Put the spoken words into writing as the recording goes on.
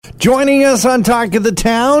Joining us on Talk of the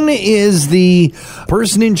Town is the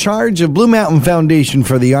person in charge of Blue Mountain Foundation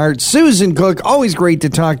for the Arts, Susan Cook. Always great to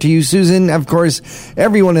talk to you, Susan. Of course,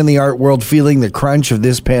 everyone in the art world feeling the crunch of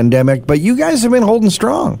this pandemic, but you guys have been holding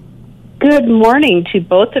strong. Good morning to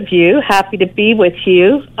both of you. Happy to be with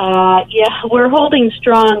you. We're holding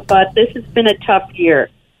strong, but this has been a tough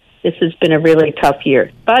year. This has been a really tough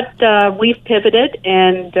year. But we've pivoted,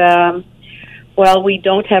 and while we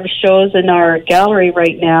don't have shows in our gallery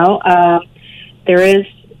right now, there is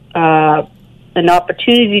an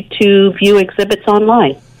opportunity to view exhibits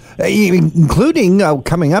online. Including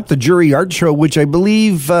coming up, the Juried Art Show, which I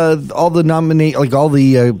believe all the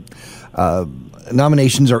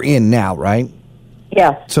nominations are in now, right?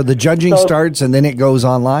 Yeah. So the judging starts and then it goes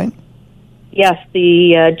online? Yes,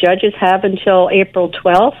 the judges have until April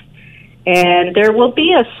 12th. And there will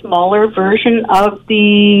be a smaller version of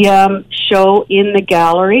the show in the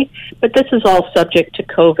gallery, but this is all subject to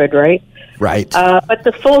COVID, right? Right. But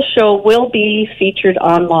the full show will be featured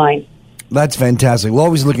online. That's fantastic. We're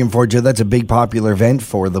always looking forward to it. That's a big popular event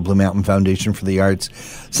for the Blue Mountain Foundation for the Arts.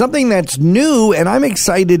 Something that's new, and I'm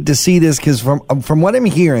excited to see this because from what I'm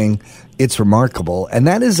hearing, it's remarkable. And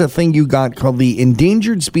that is a thing you got called the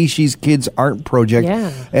Endangered Species Kids Art Project.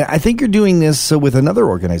 Yeah. And I think you're doing this with another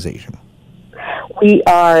organization. We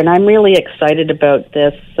are, and I'm really excited about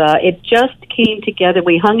this. It just came together.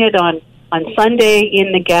 We hung it on Sunday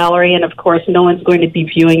in the gallery, and of course, no one's going to be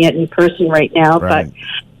viewing it in person right now. Right.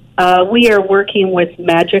 But we are working with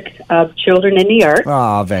Magic of Children in the Arts.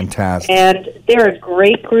 Oh, fantastic. And they're a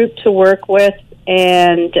great group to work with.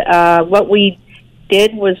 And what we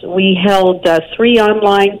did was we held 3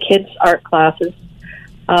 online kids' art classes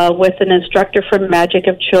with an instructor from Magic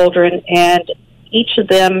of Children, and each of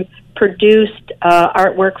them produced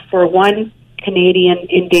artwork for one Canadian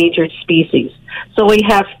endangered species. So we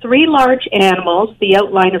have 3 large animals, the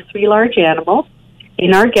outline of 3 large animals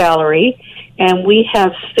in our gallery, and we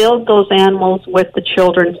have filled those animals with the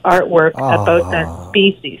children's artwork about that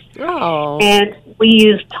species. Oh. And we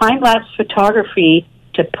use time-lapse photography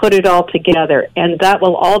to put it all together, and that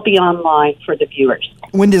will all be online for the viewers.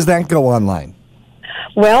 When does that go online?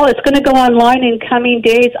 Well, it's going to go online in coming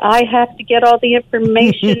days. I have to get all the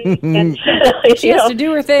information. And, she has to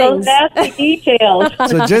do her things. So that's the details.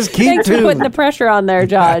 So just keep Thanks for putting the pressure on there,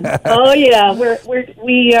 John. Oh, yeah.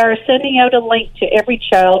 We are sending out a link to every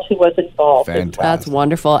child who was involved. Fantastic. That's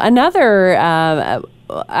wonderful. Another...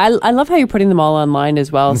 I love how you're putting them all online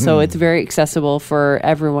as well, so it's very accessible for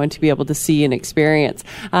everyone to be able to see and experience.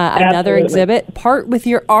 Another exhibit, Part with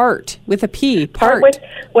Your Art, with a P.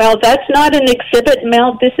 Well, that's not an exhibit,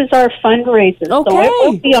 Mel. This is our fundraiser. Okay. So it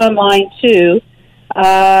will be online, too.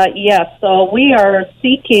 So we are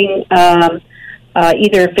seeking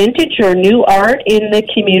either vintage or new art in the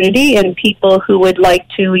community, and people who would like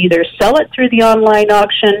to either sell it through the online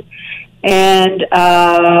auction and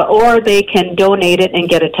or they can donate it and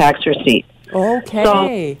get a tax receipt. Okay.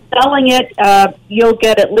 So selling it, you'll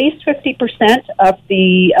get at least 50% of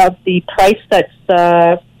the price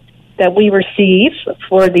that we receive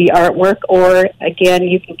for the artwork, or again,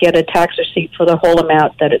 you can get a tax receipt for the whole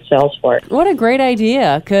amount that it sells for. What a great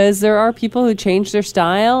idea, because there are people who change their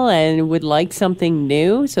style and would like something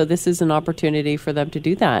new, so this is an opportunity for them to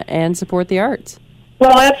do that and support the arts.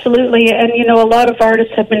 Well, absolutely. And, a lot of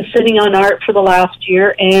artists have been sitting on art for the last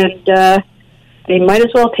year, and they might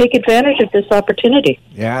as well take advantage of this opportunity.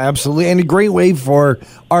 Yeah, absolutely. And a great way for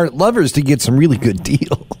art lovers to get some really good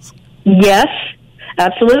deals. Yes,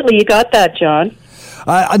 absolutely. You got that, John.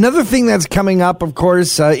 Another thing that's coming up, of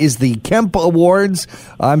course, is the Kemp Awards.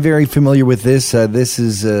 I'm very familiar with this. This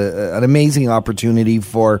is an amazing opportunity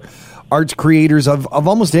for arts creators of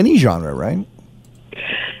almost any genre, right?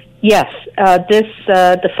 Yes,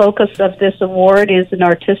 the focus of this award is an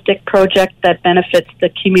artistic project that benefits the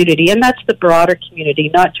community, and that's the broader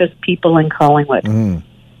community, not just people in Collingwood.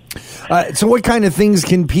 So what kind of things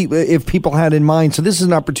can if people had in mind? So this is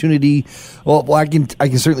an opportunity. Well, I can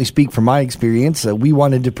certainly speak from my experience. We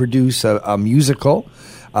wanted to produce a musical,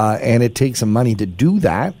 and it takes some money to do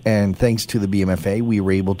that. And thanks to the BMFA, we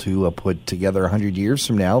were able to put together 100 years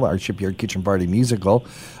from now our Shipyard Kitchen Party musical.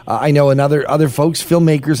 I know other folks,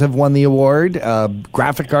 filmmakers have won the award,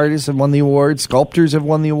 graphic artists have won the award, sculptors have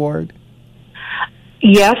won the award.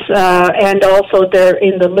 Yes, and also they're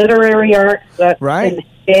in the literary arts, right? In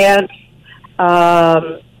dance,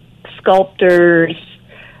 sculptors,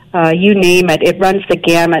 you name it. It runs the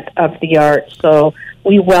gamut of the arts. So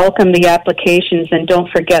we welcome the applications, and don't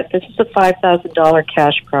forget, this is a $5,000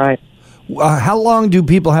 cash prize. How long do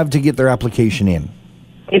people have to get their application in?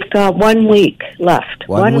 We've got 1 week left.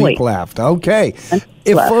 1 week left. Okay.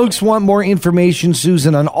 If folks want more information,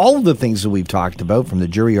 Susan, on all of the things that we've talked about, from the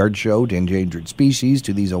Juried show to endangered species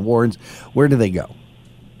to these awards, where do they go?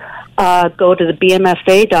 Go to the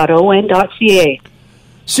bmfa.on.ca.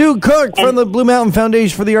 Sue Cook from the Blue Mountain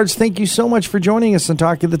Foundation for the Arts, thank you so much for joining us and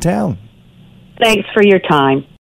Talk of the Town. Thanks for your time.